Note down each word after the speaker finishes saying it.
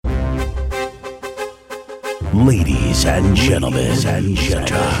Ladies and gentlemen,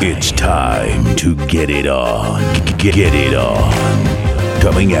 it's time to get it on. Get it on.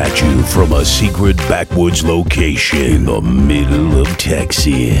 Coming at you from a secret backwoods location in the middle of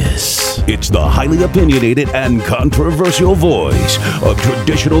Texas. It's the highly opinionated and controversial voice of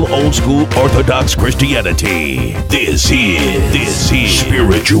traditional old school Orthodox Christianity. This is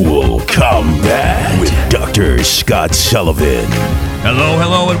Spiritual Combat with Dr. Scott Sullivan.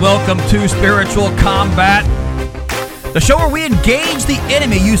 Hello, and welcome to Spiritual Combat, the show where we engage the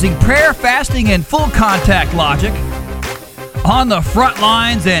enemy using prayer, fasting, and full contact logic on the front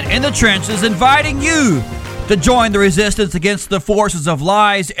lines and in the trenches, inviting you to join the resistance against the forces of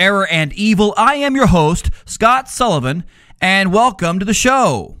lies, error, and evil. I am your host, Scott Sullivan, and welcome to the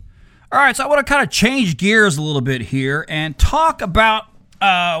show. All right, so I want to kind of change gears a little bit here and talk about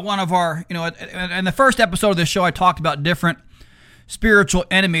one of our, in the first episode of this show, I talked about different spiritual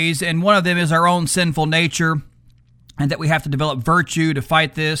enemies, and one of them is our own sinful nature, and that we have to develop virtue to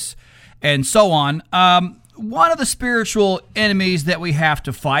fight this, and so on. One of the spiritual enemies that we have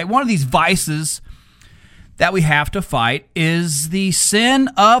to fight, one of these vices that we have to fight, is the sin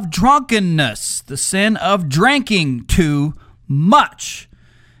of drunkenness, the sin of drinking too much.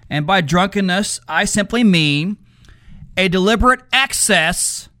 And by drunkenness, I simply mean a deliberate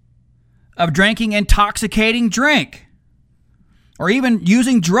excess of drinking intoxicating drink, or even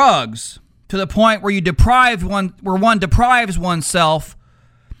using drugs to the point where one deprives oneself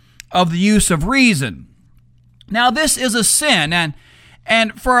of the use of reason. Now, this is a sin,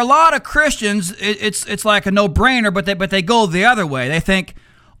 and for a lot of Christians, it's like a no-brainer, but they go the other way. They think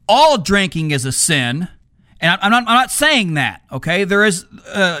all drinking is a sin, and I'm not saying that. Okay, there is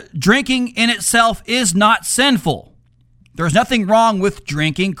drinking in itself is not sinful. There's nothing wrong with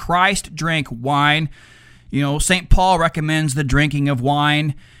drinking. Christ drank wine. St. Paul recommends the drinking of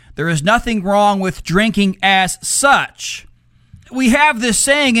wine. There is nothing wrong with drinking as such. We have this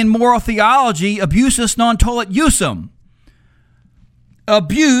saying in moral theology, abusus non tollit usum.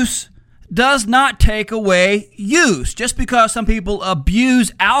 Abuse does not take away use. Just because some people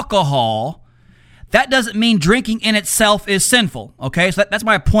abuse alcohol, that doesn't mean drinking in itself is sinful. Okay, so that's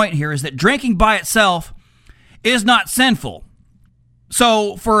my point here, is that drinking by itself is not sinful.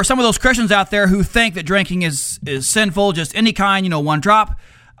 So for some of those Christians out there who think that drinking is sinful, just any kind, one drop,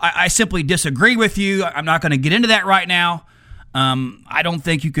 I simply disagree with you. I'm not going to get into that right now. I don't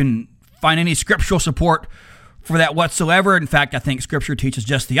think you can find any scriptural support for that whatsoever. In fact, I think Scripture teaches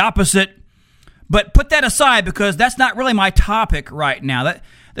just the opposite. But put that aside, because that's not really my topic right now. That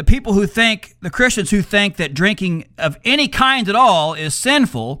the Christians who think that drinking of any kind at all is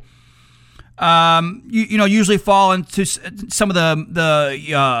sinful, usually fall into some of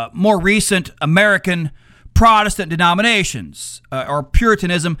the more recent American Protestant denominations or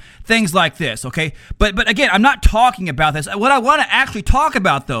Puritanism, things like this, okay? But again, I'm not talking about this. What I want to actually talk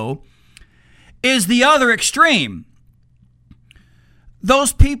about, though, is the other extreme.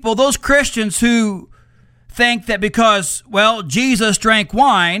 Those people, those Christians who think that because, Jesus drank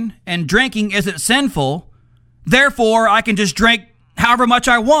wine and drinking isn't sinful, therefore I can just drink however much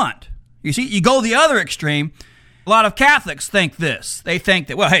I want. You see, you go the other extreme. A lot of Catholics think this. They think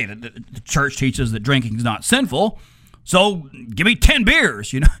that, the church teaches that drinking is not sinful, so give me 10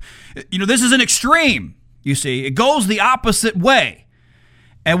 beers. This is an extreme. You see, it goes the opposite way.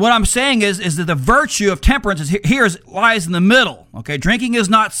 And what I'm saying is that the virtue of temperance lies in the middle. Okay, drinking is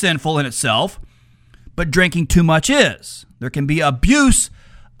not sinful in itself, but drinking too much is. There can be abuse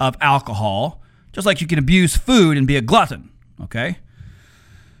of alcohol, just like you can abuse food and be a glutton. Okay.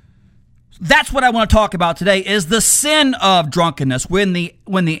 That's what I want to talk about today, is the sin of drunkenness. When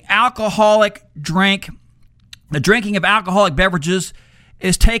the alcoholic drink, the drinking of alcoholic beverages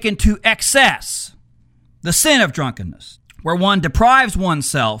is taken to excess. The sin of drunkenness, where one deprives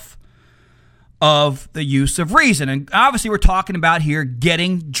oneself of the use of reason. And obviously we're talking about here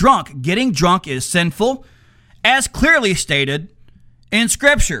getting drunk. Getting drunk is sinful, as clearly stated in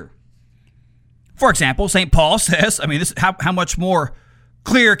Scripture. For example, St. Paul says, this how much more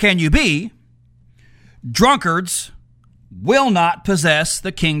clear can you be? Drunkards will not possess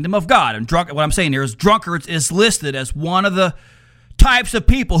the kingdom of God. And what I'm saying here is drunkards is listed as one of the types of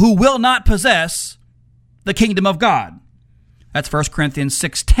people who will not possess the kingdom of God. That's 1 Corinthians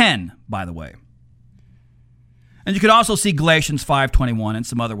 6:10, by the way. And you could also see Galatians 5:21 and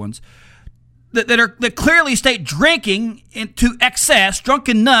some other ones that clearly state drinking into excess,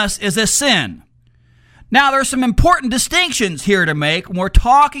 drunkenness, is a sin. Now, there's some important distinctions here to make when we're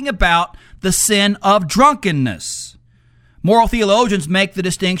talking about the sin of drunkenness. Moral theologians make the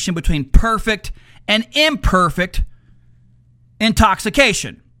distinction between perfect and imperfect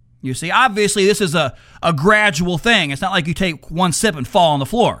intoxication. You see, obviously this is a gradual thing. It's not like you take one sip and fall on the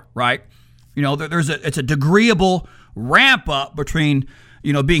floor, right? You know, it's a degreeable ramp up between,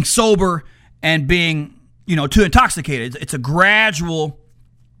 you know, being sober and being, you know, too intoxicated. It's a gradual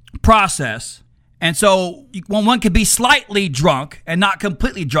process. And so one could be slightly drunk and not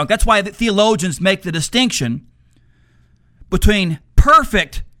completely drunk. That's why the theologians make the distinction between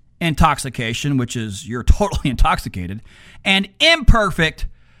perfect intoxication, which is you're totally intoxicated, and imperfect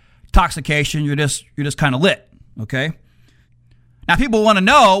intoxication, you're just kind of lit, okay? Now people want to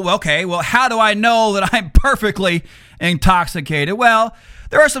know, well, how do I know that I'm perfectly intoxicated? Well,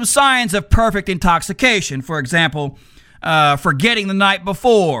 there are some signs of perfect intoxication. For example, forgetting the night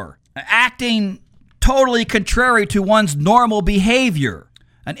before, acting totally contrary to one's normal behavior,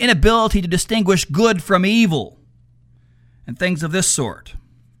 an inability to distinguish good from evil, and things of this sort.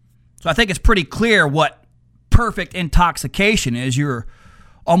 So I think it's pretty clear what perfect intoxication is. You're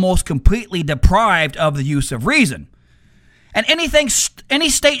almost completely deprived of the use of reason. And any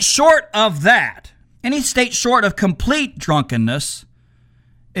state short of that, any state short of complete drunkenness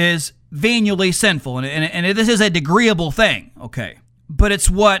is venially sinful. And this is a degreeable thing, okay? But it's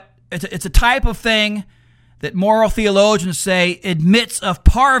a type of thing that moral theologians say admits of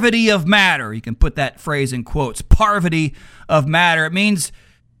parvity of matter. You can put that phrase in quotes, parvity of matter. It means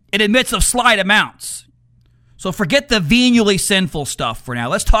it admits of slight amounts. So forget the venially sinful stuff for now.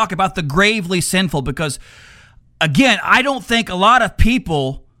 Let's talk about the gravely sinful, because, again, I don't think a lot of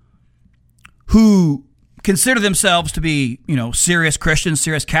people who consider themselves to be, you know, serious Christians,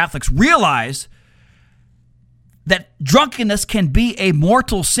 serious Catholics, realize that drunkenness can be a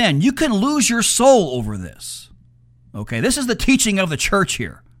mortal sin. You can lose your soul over this. Okay, this is the teaching of the church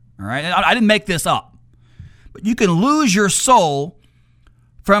here. All right, I didn't make this up. But you can lose your soul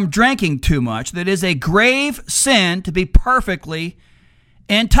from drinking too much. That is a grave sin to be perfectly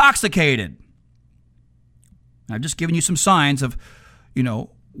intoxicated. I've just given you some signs of, you know,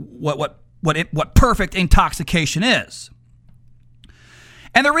 what perfect intoxication is.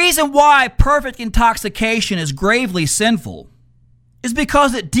 And the reason why perfect intoxication is gravely sinful is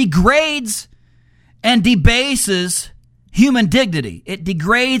because it degrades and debases human dignity. It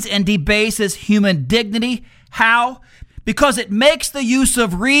degrades and debases human dignity. How? Because it makes the use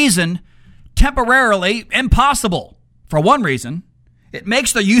of reason temporarily impossible. For one reason, it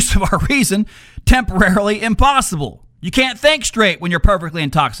makes the use of our reason temporarily impossible. You can't think straight when you're perfectly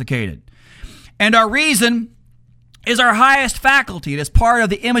intoxicated. And our reason is our highest faculty. It is part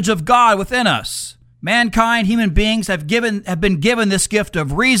of the image of God within us. Mankind, human beings, have been given this gift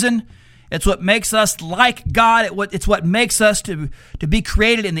of reason. It's what makes us like God. It's what makes us to be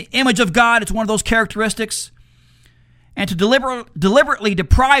created in the image of God. It's one of those characteristics. And to deliberately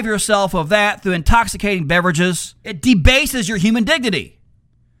deprive yourself of that through intoxicating beverages, it debases your human dignity.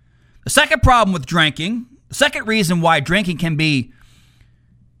 The second problem with drinking, the second reason why drinking can be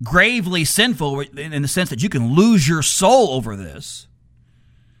gravely sinful in the sense that you can lose your soul over this,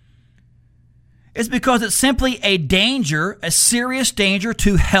 is because it's simply a serious danger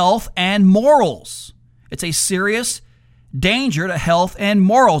to health and morals. It's a serious danger to health and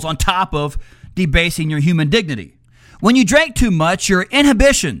morals on top of debasing your human dignity. When you drink too much, your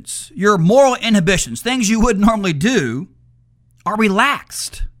inhibitions, your moral inhibitions, things you wouldn't normally do, are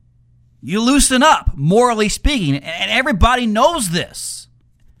relaxed. You loosen up, morally speaking, and everybody knows this.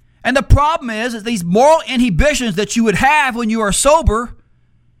 And the problem is that these moral inhibitions that you would have when you are sober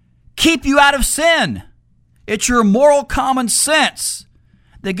keep you out of sin. It's your moral common sense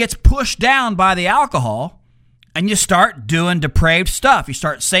that gets pushed down by the alcohol, and you start doing depraved stuff. You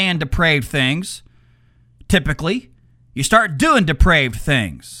start saying depraved things, typically. You start doing depraved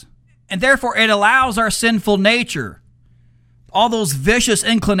things. And therefore, it allows our sinful nature, all those vicious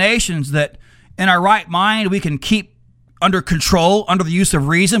inclinations that in our right mind we can keep under control, under the use of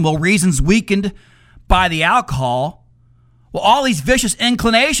reason. Well, reason's weakened by the alcohol. Well, all these vicious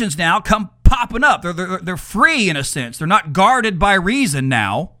inclinations now come popping up. They're free in a sense. They're not guarded by reason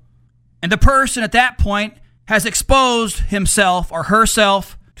now. And the person at that point has exposed himself or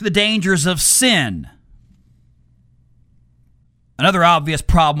herself to the dangers of sin. Another obvious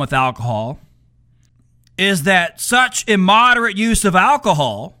problem with alcohol is that such immoderate use of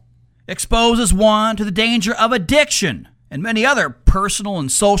alcohol exposes one to the danger of addiction and many other personal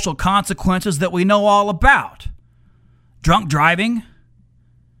and social consequences that we know all about. Drunk driving.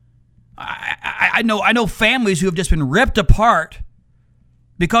 I know families who have just been ripped apart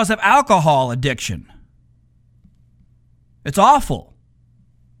because of alcohol addiction. It's awful.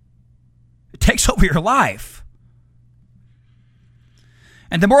 It takes over your life.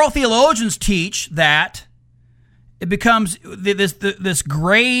 And the moral theologians teach that it becomes this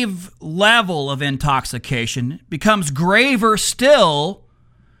grave level of intoxication becomes graver still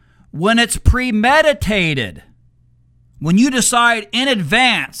when it's premeditated. When you decide in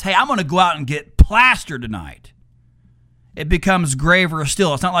advance, hey, I'm going to go out and get plastered tonight, it becomes graver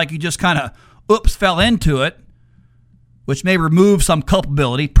still. It's not like you just kind of, fell into it, which may remove some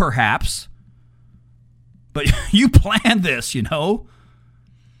culpability, perhaps. But you planned this,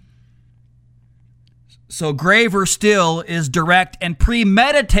 So graver still is direct and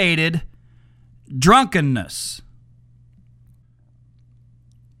premeditated drunkenness.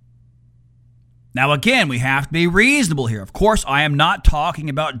 Now, again, we have to be reasonable here. Of course, I am not talking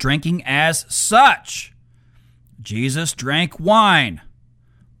about drinking as such. Jesus drank wine.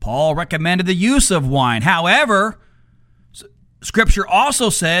 Paul recommended the use of wine. However, Scripture also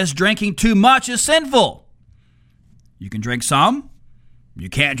says drinking too much is sinful. You can drink some. You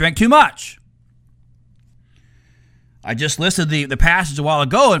can't drink too much. I just listed the passage a while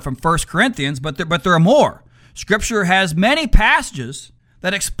ago and from 1 Corinthians, but there are more. Scripture has many passages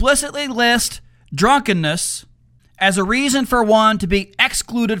that explicitly list drunkenness as a reason for one to be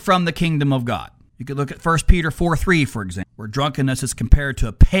excluded from the kingdom of God. You could look at 1 Peter 4:3, for example, where drunkenness is compared to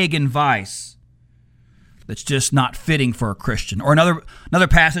a pagan vice that's just not fitting for a Christian. Or another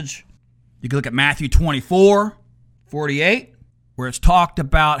passage, you could look at Matthew 24:48, where it's talked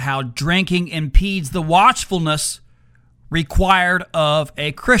about how drinking impedes the watchfulness required of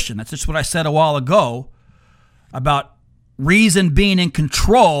a Christian. That's just what I said a while ago about reason being in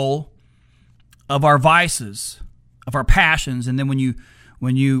control of our vices, of our passions. And then when you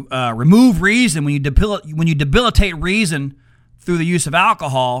remove reason, when you debilitate reason through the use of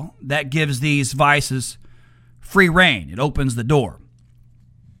alcohol, that gives these vices free rein. It opens the door.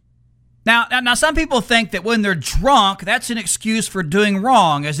 Now, some people think that when they're drunk, that's an excuse for doing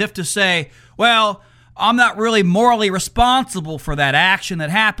wrong, as if to say, well, I'm not really morally responsible for that action that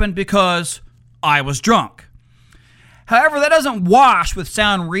happened because I was drunk. However, that doesn't wash with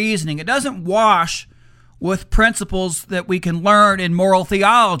sound reasoning. It doesn't wash with principles that we can learn in moral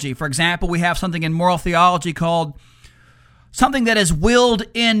theology. For example, we have something in moral theology called something that is willed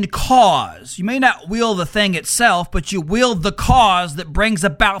in cause. You may not will the thing itself, but you will the cause that brings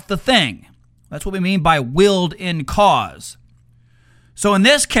about the thing. That's what we mean by willed in cause. So in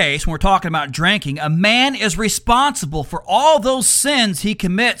this case, when we're talking about drinking, a man is responsible for all those sins he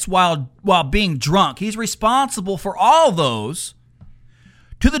commits while being drunk. He's responsible for all those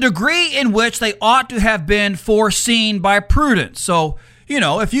to the degree in which they ought to have been foreseen by prudence. So,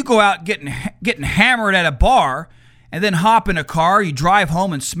 if you go out getting hammered at a bar and then hop in a car, you drive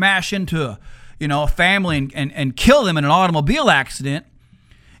home and smash into a family and kill them in an automobile accident,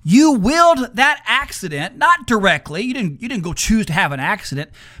 you willed that accident, not directly. You didn't go choose to have an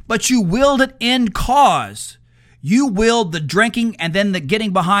accident, but you willed it in cause. You willed the drinking and then the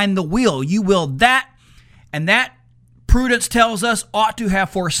getting behind the wheel. You willed that, and that, prudence tells us, ought to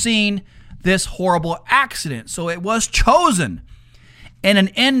have foreseen this horrible accident. So it was chosen in an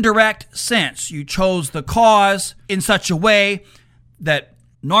indirect sense. You chose the cause in such a way that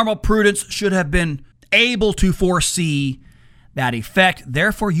normal prudence should have been able to foresee that effect.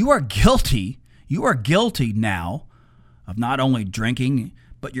 Therefore, you are guilty. You are guilty now of not only drinking,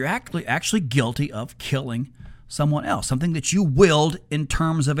 but you're actually guilty of killing someone else, something that you willed in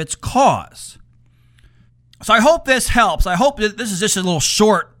terms of its cause. So I hope this helps. I hope that this is just a little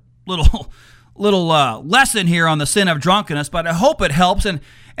short, little lesson here on the sin of drunkenness, but I hope it helps. And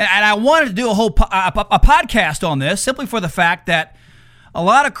I wanted to do a whole a podcast on this simply for the fact that a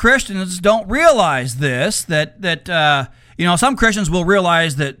lot of Christians don't realize this, that some Christians will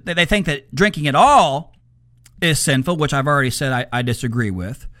realize that they think that drinking at all is sinful, which I've already said I disagree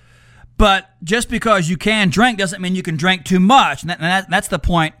with. But just because you can drink doesn't mean you can drink too much. And that's the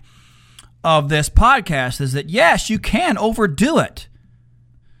point of this podcast, is that yes, you can overdo it.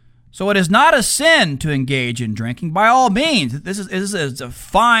 So it is not a sin to engage in drinking by all means. This is a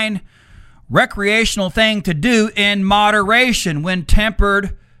fine recreational thing to do in moderation when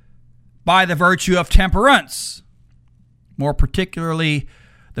tempered by the virtue of temperance. More particularly,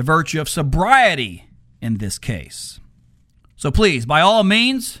 the virtue of sobriety in this case. So please, by all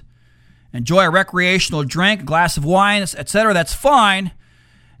means, enjoy a recreational drink, a glass of wine, etc. That's fine.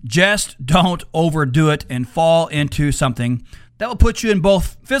 Just don't overdo it and fall into something that will put you in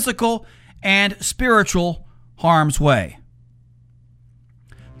both physical and spiritual harm's way.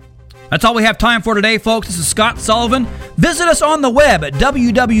 That's all we have time for today, folks. This is Scott Sullivan. Visit us on the web at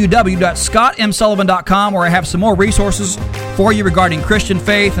www.scottmsullivan.com, where I have some more resources for you regarding Christian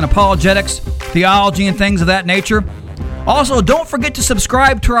faith and apologetics, theology, and things of that nature. Also, don't forget to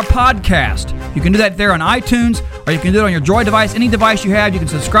subscribe to our podcast. You can do that there on iTunes, or you can do it on your Droid device. Any device you have, you can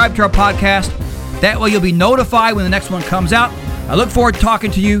subscribe to our podcast. That way you'll be notified when the next one comes out. I look forward to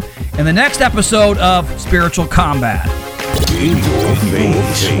talking to you in the next episode of Spiritual Combat. In your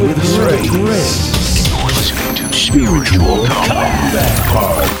face with grace. You're listening to Spiritual Combat.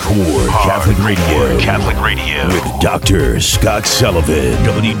 Hardcore Catholic Radio. With Dr. Scott Sullivan.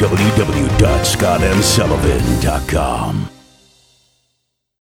 www.scottmsullivan.com.